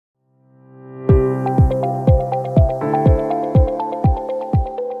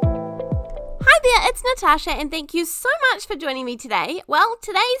Natasha, and thank you so much for joining me today. Well,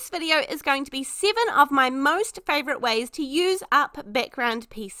 today's video is going to be 7 of my most favourite ways to use up background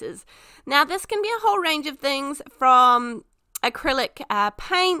pieces. Now, this can be a whole range of things from acrylic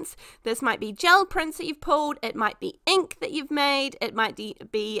paints. This might be gel prints that you've pulled, it might be ink that you've made, it might be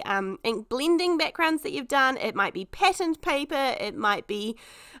ink blending backgrounds that you've done, it might be patterned paper, it might be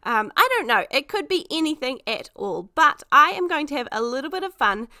I don't know, it could be anything at all, but I am going to have a little bit of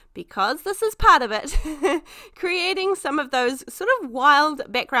fun, because this is part of it, creating some of those sort of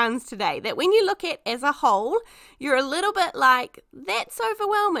wild backgrounds today that when you look at as a whole, you're a little bit like, that's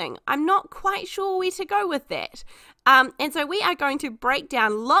overwhelming, I'm not quite sure where to go with that. And so we are going to break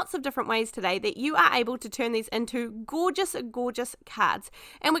down lots of different ways today that you are able to turn these into gorgeous, gorgeous cards.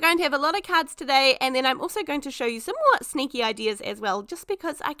 And we're going to have a lot of cards today, and then I'm also going to show you some more sneaky ideas as well, just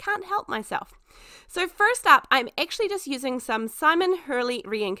because I can't help myself. So first up, I'm actually just using some Simon Hurley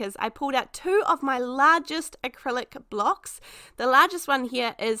Reinkers. I pulled out 2 of my largest acrylic blocks. The largest one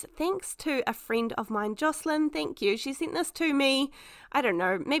here is thanks to a friend of mine, Jocelyn. Thank you. She sent this to me, I don't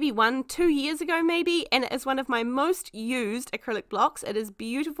know, maybe 1-2 years ago maybe, and it is one of my most used acrylic blocks. It is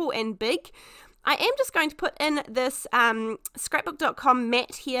beautiful and big. I am just going to put in this scrapbook.com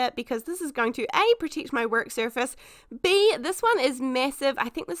mat here, because this is going to A, protect my work surface, B, this one is massive. I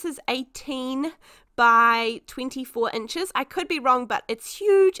think this is 18 by 24 inches. I could be wrong, but it's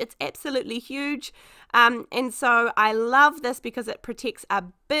huge. It's absolutely huge. And so I love this because it protects a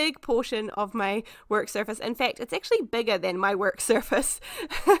big portion of my work surface. In fact, it's actually bigger than my work surface.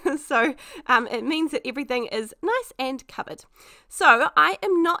 So it means that everything is nice and covered. So I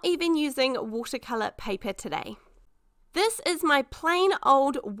am not even using watercolor paper today. This is my plain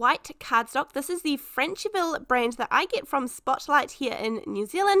old white cardstock. This is the Frenchville brand that I get from Spotlight here in New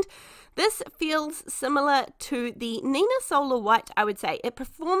Zealand. This feels similar to the Nina Solar White, I would say. It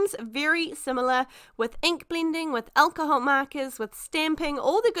performs very similar with ink blending, with alcohol markers, with stamping,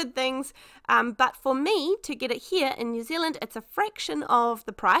 all the good things. But for me, to get it here in New Zealand, it's a fraction of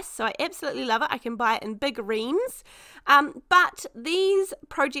the price. So I absolutely love it. I can buy it in big reams. But these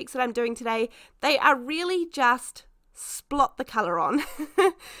projects that I'm doing today, they are really just splot the color on.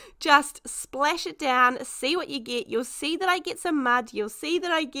 Just splash it down, see what you get. You'll see that I get some mud, you'll see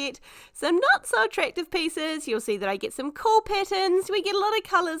that I get some not so attractive pieces, you'll see that I get some cool patterns, we get a lot of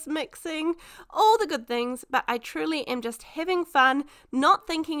colors mixing, all the good things, but I truly am just having fun, not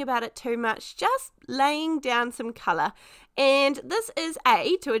thinking about it too much, just laying down some color. And this is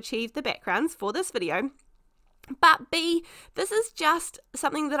A, to achieve the backgrounds for this video, but B, this is just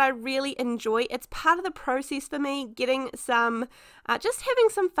something that I really enjoy. It's part of the process for me, getting some, just having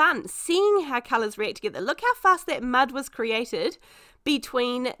some fun, seeing how colours react together. Look how fast that mud was created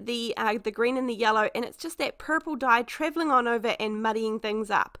between the green and the yellow, and it's just that purple dye travelling on over and muddying things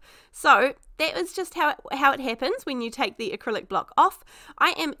up. So that is just how it happens when you take the acrylic block off.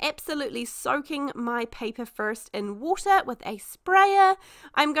 I am absolutely soaking my paper first in water with a sprayer.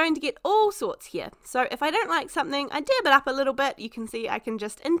 I'm going to get all sorts here. So if I don't like something, I dab it up a little bit. You can see I can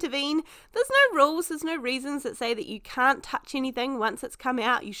just intervene. There's no rules, there's no reasons that say that you can't touch anything once it's come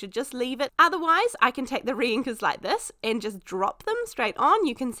out. You should just leave it. Otherwise, I can take the Reinkers like this and just drop them straight on.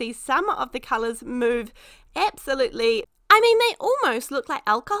 You can see some of the colours move absolutely. I mean, they almost look like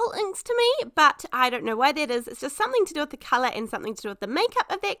alcohol inks to me, but I don't know why that is. It's just something to do with the colour and something to do with the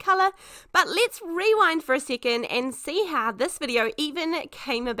makeup of that colour. But let's rewind for a second and see how this video even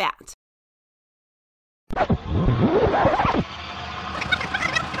came about.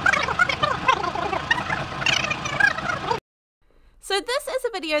 So this is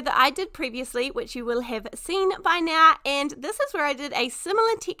a video that I did previously, which you will have seen by now, and this is where I did a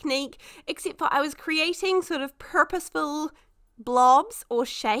similar technique, except for I was creating sort of purposeful blobs or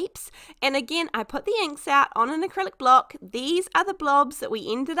shapes, and again I put the inks out on an acrylic block. These are the blobs that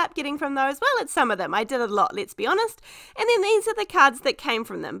we ended up getting from those. Well, it's some of them, I did a lot, let's be honest, and then these are the cards that came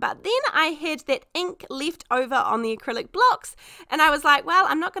from them. But then I had that ink left over on the acrylic blocks, and I was like, well,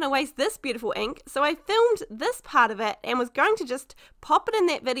 I'm not going to waste this beautiful ink, so I filmed this part of it and was going to just pop it in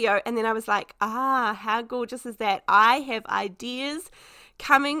that video, and then I was like, how gorgeous is that? I have ideas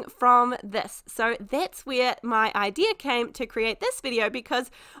coming from this. So that's where my idea came to create this video,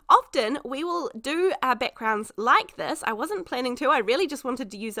 because often we will do our backgrounds like this. I wasn't planning to, I really just wanted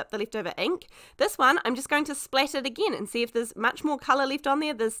to use up the leftover ink. This one, I'm just going to splat it again and see if there's much more colour left on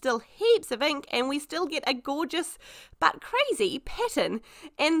there. There's still heaps of ink and we still get a gorgeous but crazy pattern.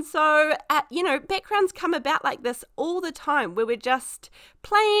 And so, you know, backgrounds come about like this all the time, where we're just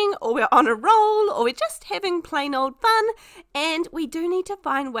playing, or we're on a roll, or we're just having plain old fun, and we do need to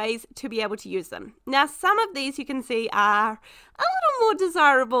find ways to be able to use them. Now, some of these you can see are a little more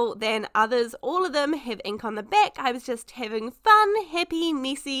desirable than others. All of them have ink on the back. I was just having fun, happy,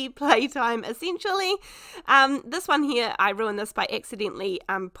 messy playtime, essentially. This one here, I ruined this by accidentally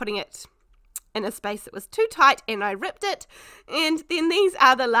putting it in a space that was too tight and I ripped it. And then these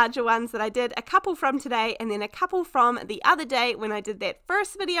are the larger ones that I did, a couple from today and then a couple from the other day when I did that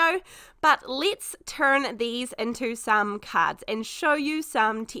first video. But let's turn these into some cards and show you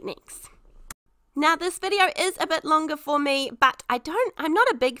some techniques. Now, this video is a bit longer for me, but I'm not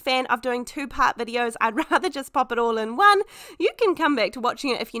a big fan of doing two-part videos. I'd rather just pop it all in one. You can come back to watching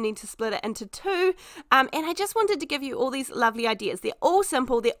it if you need to split it into two. And I just wanted to give you all these lovely ideas. They're all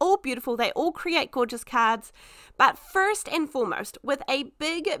simple, they're all beautiful, they all create gorgeous cards. But first and foremost, with a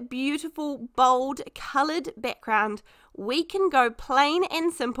big, beautiful, bold, coloured background, we can go plain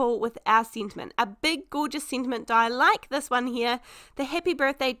and simple with our sentiment. A big, gorgeous sentiment die like this one here, the happy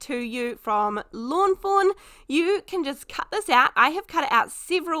birthday to you from Fawn. You can just cut this out. I have cut it out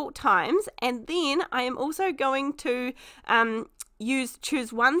several times, and then I am also going to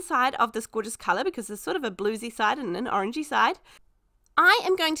choose one side of this gorgeous colour because there's sort of a bluesy side and an orangey side. I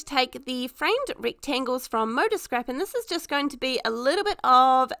am going to take the framed rectangles from ModaScrap, and this is just going to be a little bit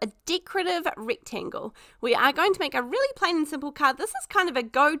of a decorative rectangle. We are going to make a really plain and simple card. This is kind of a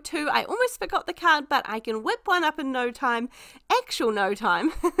go-to. I almost forgot the card, but I can whip one up in no time, actual no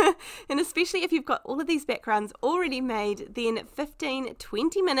time. And especially if you've got all of these backgrounds already made, then 15,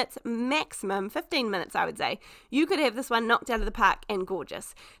 20 minutes maximum, 15 minutes I would say, you could have this one knocked out of the park and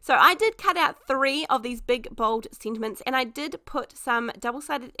gorgeous. So I did cut out 3 of these big bold sentiments, and I did put some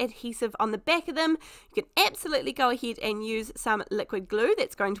double-sided adhesive on the back of them. You can absolutely go ahead and use some liquid glue.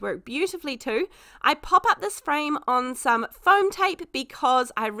 That's going to work beautifully too. I pop up this frame on some foam tape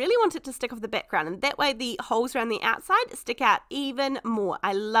because I really want it to stick off the background, and that way the holes around the outside stick out even more.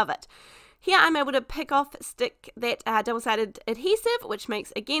 I love it. Here I'm able to stick that double-sided adhesive, which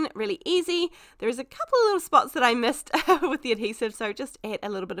makes, again, really easy. There's a couple of little spots that I missed with the adhesive, so just add a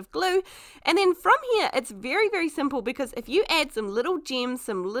little bit of glue. And then from here, it's very, very simple because if you add some little gems,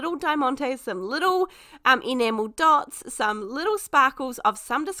 some little diamantes, some little enamel dots, some little sparkles of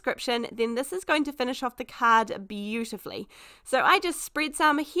some description, then this is going to finish off the card beautifully. So I just spread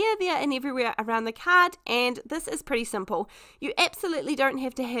some here, there, and everywhere around the card, and this is pretty simple. You absolutely don't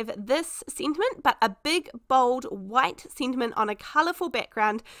have to have this sentiment, but a big bold white sentiment on a colourful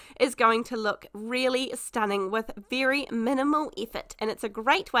background is going to look really stunning with very minimal effort, and it's a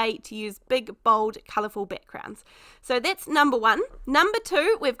great way to use big bold colourful backgrounds. So that's number 1. Number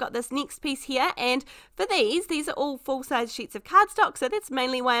 2, we've got this next piece here, and for these are all full-size sheets of cardstock, so that's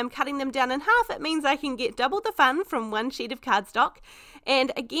mainly why I'm cutting them down in half. It means I can get double the fun from one sheet of cardstock.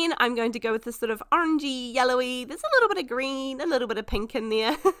 And again, I'm going to go with this sort of orangey, yellowy, there's a little bit of green, a little bit of pink in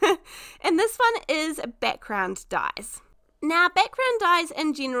there. And this one is background dies. Now, background dies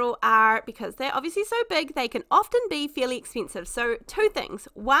in general are, because they're obviously so big, they can often be fairly expensive. So 2 things.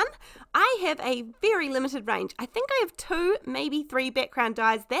 1, I have a very limited range. I think I have 2, maybe 3 background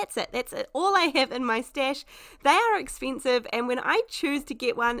dies. That's it. That's it. All I have in my stash. They are expensive, and when I choose to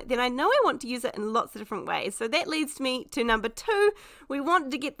get one, then I know I want to use it in lots of different ways. So that leads me to number 2. We want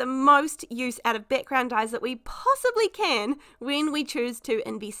to get the most use out of background dies that we possibly can when we choose to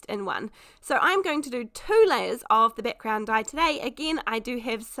invest in one. So I'm going to do 2 layers of the background die today. Again, I do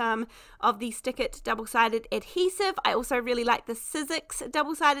have some of the Stick It double-sided adhesive. I also really like the Sizzix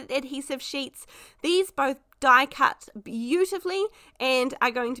double-sided adhesive sheets. These both die cut beautifully and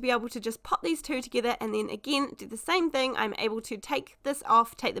are going to be able to just pop these 2 together and then again do the same thing. I'm able to take this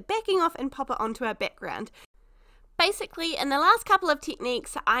off, take the backing off, and pop it onto our background. Basically, in the last couple of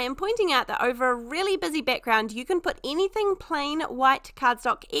techniques, I am pointing out that over a really busy background, you can put anything plain white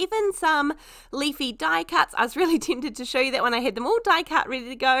cardstock, even some leafy die cuts. I was really tempted to show you that when I had them all die cut ready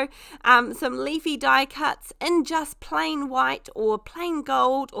to go. Some leafy die cuts in just plain white or plain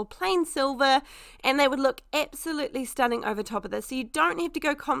gold or plain silver, and they would look absolutely stunning over top of this. So you don't have to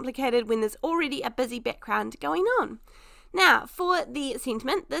go complicated when there's already a busy background going on. Now, for the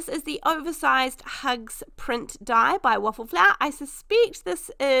sentiment, this is the oversized Hugs print die by Waffle. I suspect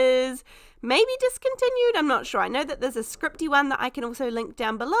this is maybe discontinued, I'm not sure. I know that there's a scripty one that I can also link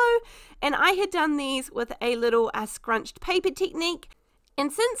down below, and I had done these with a little scrunched paper technique.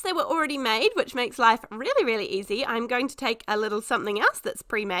 And since they were already made, which makes life really, really easy, I'm going to take a little something else that's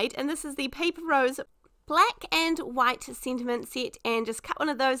pre-made, and this is the Paper Rose black and white sentiment set and just cut one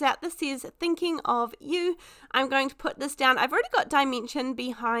of those out. This says thinking of you. I'm going to put this down. I've already got dimension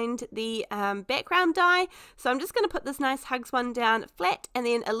behind the background die, so I'm just going to put this nice hugs one down flat and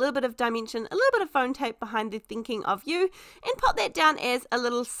then a little bit of dimension, a little bit of foam tape behind the thinking of you, and put that down as a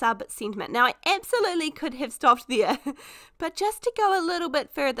little sub sentiment. Now I absolutely could have stopped there, but just to go a little bit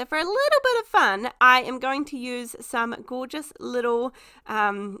further, for a little bit of fun, I am going to use some gorgeous little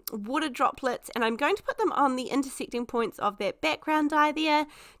water droplets, and I'm going to put them on the intersecting points of that background die there,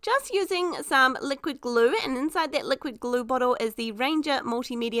 just using some liquid glue, and inside that liquid glue bottle is the Reinker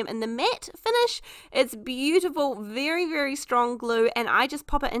Multi-Medium in the matte finish. It's beautiful, very, very strong glue, and I just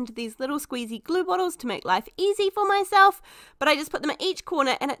pop it into these little squeezy glue bottles to make life easy for myself, but I just put them at each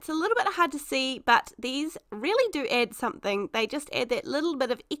corner, and it's a little bit hard to see, but these really do add something. They just add that little bit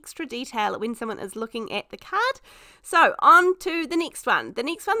of extra detail when someone is looking at the card. So on to the next one. The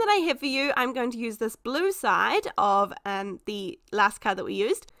next one that I have for you, I'm going to use this blue side of the last card that we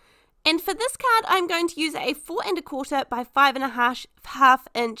used. And for this card, I'm going to use a 4 1/4 by 5 1/2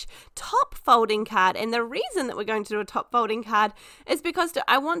 inch top folding card. And the reason that we're going to do a top folding card is because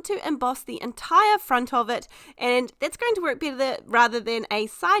I want to emboss the entire front of it. And that's going to work better rather than a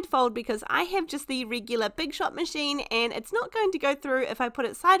side fold, because I have just the regular Big Shot machine and it's not going to go through if I put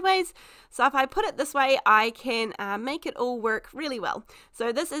it sideways. So if I put it this way, I can make it all work really well.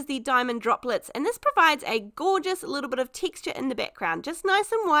 So this is the diamond droplets, and this provides a gorgeous little bit of texture in the background, just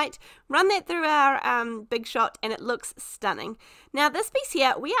nice and white. Run that through our Big Shot and it looks stunning. Now this piece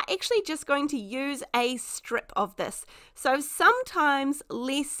here, we are actually just going to use a strip of this. So sometimes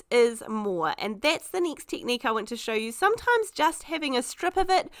less is more, and that's the next technique I want to show you. Sometimes just having a strip of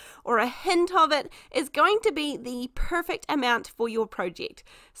it or a hint of it is going to be the perfect amount for your project.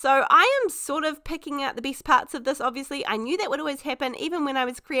 So I am sort of picking out the best parts of this. Obviously I knew that would always happen even when I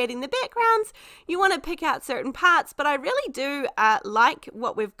was creating the backgrounds. You want to pick out certain parts, but I really do like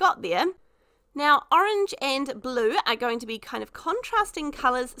what we've got there. Now, orange and blue are going to be kind of contrasting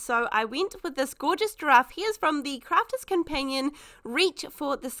colours, so I went with this gorgeous giraffe. Here's from the Crafter's Companion Reach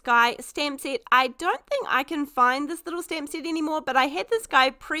for the Sky stamp set. I don't think I can find this little stamp set anymore, but I had this guy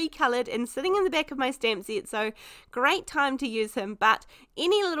pre-coloured and sitting in the back of my stamp set, so great time to use him. But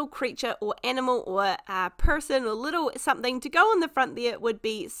any little creature or animal or person or little something to go on the front there would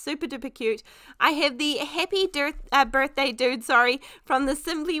be super duper cute. I have the Happy Birthday Dude, from the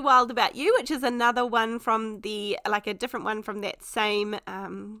Simply Wild About You, which is another one from the, like a different one from that same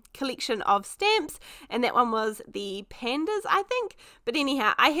collection of stamps, and that one was the pandas, I think. But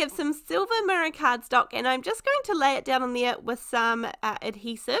anyhow, I have some silver mirror cardstock, and I'm just going to lay it down on there with some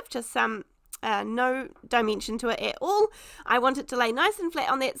adhesive, just some no dimension to it at all. I want it to lay nice and flat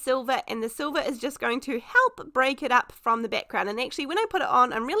on that silver, and the silver is just going to help break it up from the background. And actually when I put it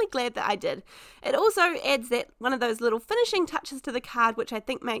on, I'm really glad that I did. It also adds that one of those little finishing touches to the card, which I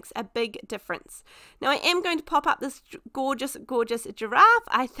think makes a big difference. Now I am going to pop up this gorgeous giraffe.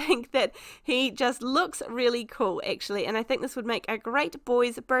 I think that he just looks really cool actually, and I think this would make a great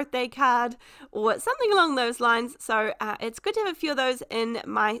boy's birthday card or something along those lines. So it's good to have a few of those in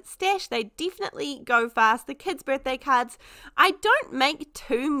my stash. They definitely go fast. The kids' birthday cards, I don't make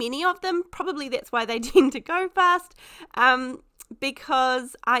too many of them. Probably that's why they tend to go fast,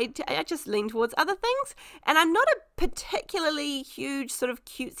 because I just lean towards other things, and I'm not a particularly huge sort of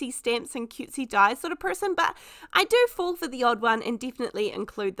cutesy stamps and cutesy dies sort of person, but I do fall for the odd one and definitely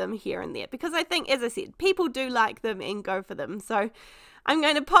include them here and there, because I think, as I said, people do like them and go for them. So I'm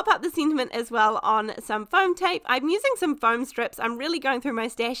going to pop up the sentiment as well on some foam tape. I'm using some foam strips. I'm really going through my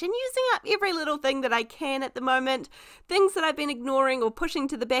stash and using up every little thing that I can at the moment. Things that I've been ignoring or pushing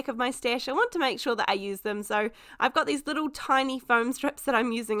to the back of my stash, I want to make sure that I use them. So I've got these little tiny foam strips that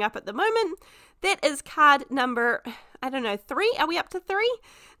I'm using up at the moment. That is card number, I don't know, 3. Are we up to 3?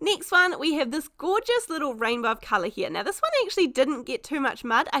 Next one, we have this gorgeous little rainbow of colour here. Now this one actually didn't get too much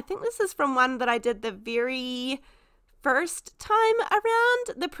mud. I think this is from one that I did the very first time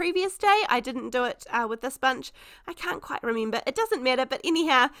around the previous day. I didn't do it with this bunch. I can't quite remember. It doesn't matter, but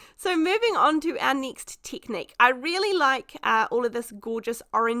anyhow, so moving on to our next technique. I really like all of this gorgeous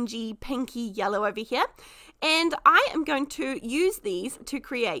orangey, pinky yellow over here, and I am going to use these to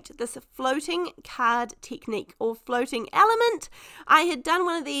create this floating card technique or floating element. I had done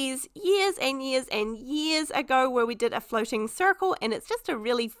one of these years and years and years ago where we did a floating circle, and it's just a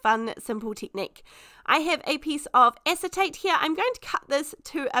really fun, simple technique. I have a piece of acetate here. I'm going to cut this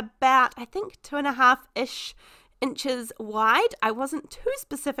to about, I think, 2.5-ish inches wide. I wasn't too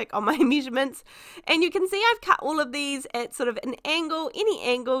specific on my measurements, and you can see I've cut all of these at sort of an angle, any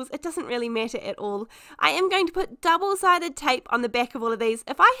angles, it doesn't really matter at all. I am going to put double-sided tape on the back of all of these.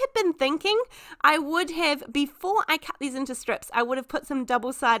 If I had been thinking, I would have, before I cut these into strips, I would have put some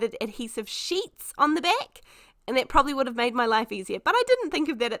double-sided adhesive sheets on the back, and that probably would have made my life easier, but I didn't think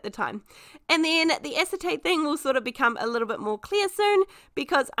of that at the time. And then the acetate thing will sort of become a little bit more clear soon,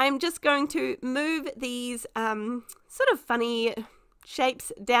 because I'm just going to move these sort of funny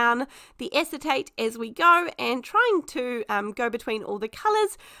shapes down the acetate as we go, and trying to go between all the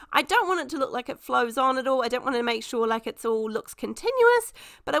colors. I don't want it to look like it flows on at all. I don't want to make sure like it's all looks continuous,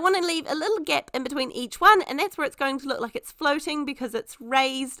 but I want to leave a little gap in between each one, and that's where it's going to look like it's floating because it's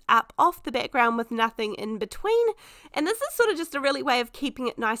raised up off the background with nothing in between. And this is sort of just a really way of keeping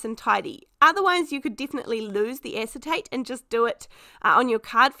it nice and tidy. Otherwise, you could definitely lose the acetate and just do it on your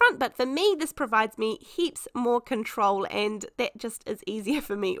card front, but for me, this provides me heaps more control, and that just is easier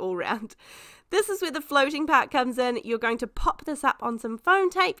for me all round. This is where the floating part comes in. You're going to pop this up on some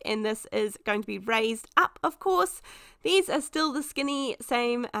foam tape, and this is going to be raised up, of course. These are still the skinny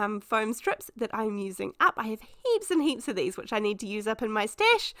same foam strips that I'm using up. I have heaps and heaps of these, which I need to use up in my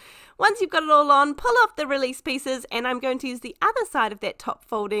stash. Once you've got it all on, pull off the release pieces, and I'm going to use the other side of that top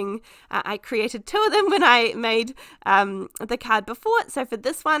folding. I created two of them when I made the card before. So for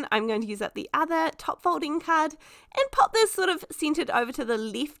this one, I'm going to use up the other top folding card and pop this sort of centered over to the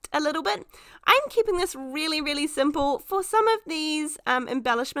left a little bit. I'm keeping this really, really simple. For some of these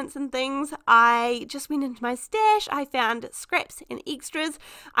embellishments and things, I just went into my stash. I found scraps and extras.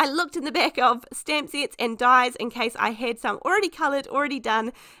 I looked in the back of stamp sets and dies in case I had some already coloured, already done.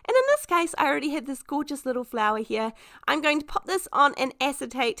 And in this case, I already had this gorgeous little flower here. I'm going to pop this on an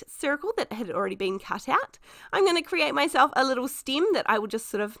acetate circle that had already been cut out. I'm going to create myself a little stem that I will just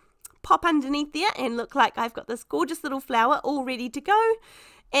sort of pop underneath there and look like I've got this gorgeous little flower all ready to go.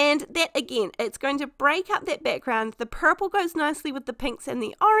 And that, again, it's going to break up that background. The purple goes nicely with the pinks and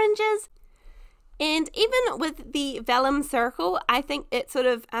the oranges. And even with the vellum circle, I think it sort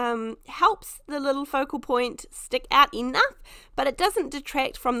of helps the little focal point stick out enough, but it doesn't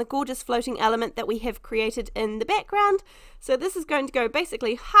detract from the gorgeous floating element that we have created in the background. So this is going to go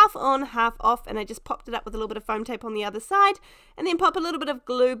basically half on, half off, and I just popped it up with a little bit of foam tape on the other side, and then pop a little bit of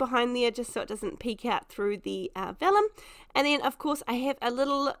glue behind there just so it doesn't peek out through the vellum. And then, of course, I have a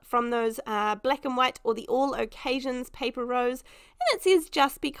little from those black and white or the all occasions paper rose, and it says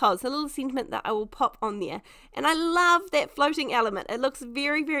just because, a little sentiment that I will pop on there. And I love that floating element. It looks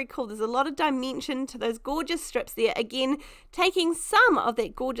very, very cool. There's a lot of dimension to those gorgeous strips there. Again, taking some of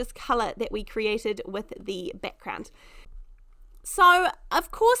that gorgeous color that we created with the background. So, of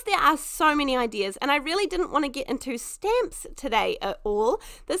course, there are so many ideas, and I really didn't want to get into stamps today at all.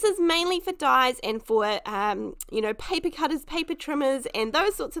 This is mainly for dies and for, you know, paper cutters, paper trimmers, and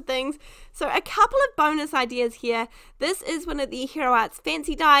those sorts of things. So, a couple of bonus ideas here. This is one of the Hero Arts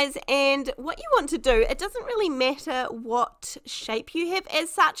fancy dies, and what you want to do, it doesn't really matter what shape you have as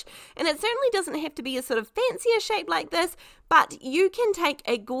such, and it certainly doesn't have to be a sort of fancier shape like this, but you can take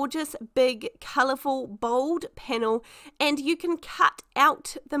a gorgeous, big, colourful, bold panel and you can cut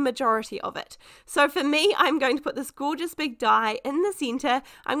out the majority of it. So for me, I'm going to put this gorgeous big die in the centre.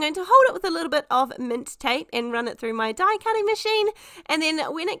 I'm going to hold it with a little bit of mint tape and run it through my die cutting machine. And then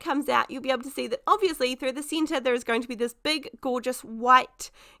when it comes out, you'll be able to see that obviously through the centre, there is going to be this big, gorgeous,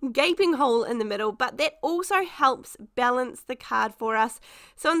 white, gaping hole in the middle, but that also helps balance the card for us.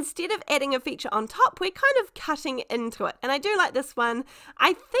 So instead of adding a feature on top, we're kind of cutting into it. And I do like this one.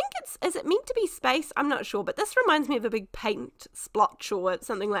 I think is it meant to be space? I'm not sure, but this reminds me of a big paint splotch or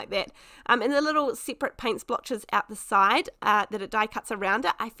something like that. And the little separate paint splotches out the side that a die cuts around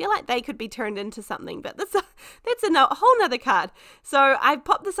it, I feel like they could be turned into something, but that's a whole nother card. So I've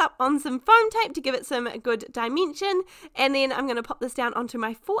popped this up on some foam tape to give it some good dimension, and then I'm going to pop this down onto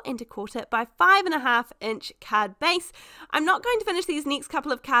my 4 1/4 by 5.5 inch card base. I'm not going to finish these next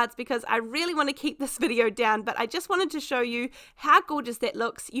couple of cards because I really want to keep this video down, but I just wanted to show you how gorgeous that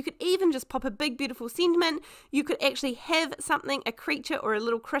looks. You could even just pop a big beautiful sentiment. You could actually have something, a creature or a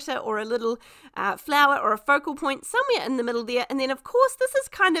little critter or a little flower or a focal point somewhere in the middle there. And then of course this is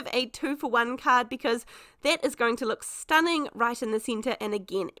kind of a 2-for-1 card because that is going to look stunning right in the center. And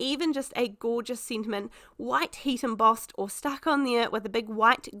again, even just a gorgeous sentiment, white heat embossed or stuck on there with a big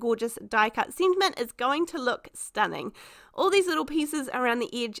white gorgeous die cut sentiment is going to look stunning. All these little pieces around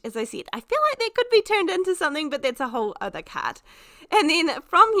the edge, as I said, I feel like that could be turned into something, but that's a whole other card. And then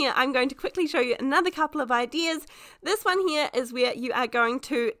from here, I'm going to quickly show you another couple of ideas. This one here is where you are going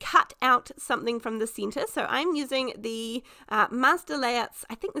to cut out something from the center. So I'm using the Master Layouts,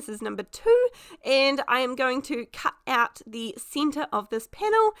 I think this is number 2, and I am going to cut out the center of this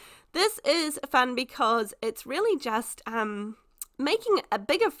panel. This is fun because it's really just making a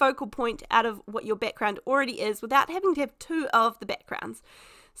bigger focal point out of what your background already is without having to have 2 of the backgrounds.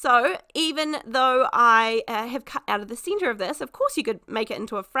 So even though I have cut out of the center of this, of course you could make it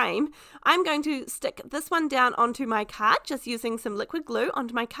into a frame. I'm going to stick this one down onto my card, just using some liquid glue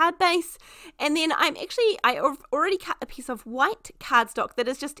onto my card base. And then I've already cut a piece of white cardstock that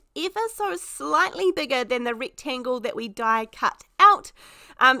is just ever so slightly bigger than the rectangle that we die cut out.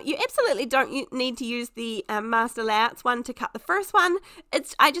 You absolutely don't need to use the Master Layouts one to cut the first one.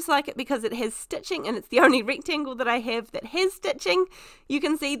 I just like it because it has stitching, and it's the only rectangle that I have that has stitching. You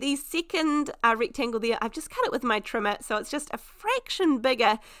can see the second rectangle there, I've just cut it with my trimmer, so it's just a fraction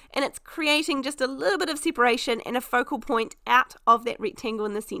bigger, and it's creating just a little bit of separation and a focal point out of that rectangle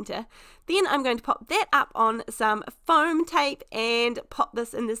in the center. Then I'm going to pop that up on some foam tape and pop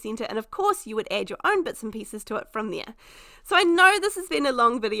this in the center, and of course you would add your own bits and pieces to it from there. So I know this has been a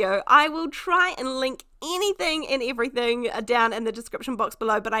long video. I will try and link anything and everything down in the description box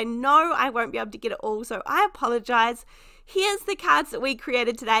below, but I know I won't be able to get it all, so I apologize. Here's the cards that we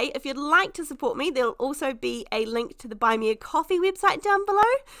created today. If you'd like to support me, there'll also be a link to the Buy Me a Coffee website down below.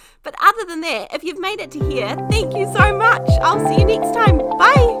 But other than that, if you've made it to here, thank you so much. I'll see you next time.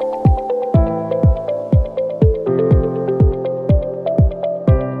 Bye!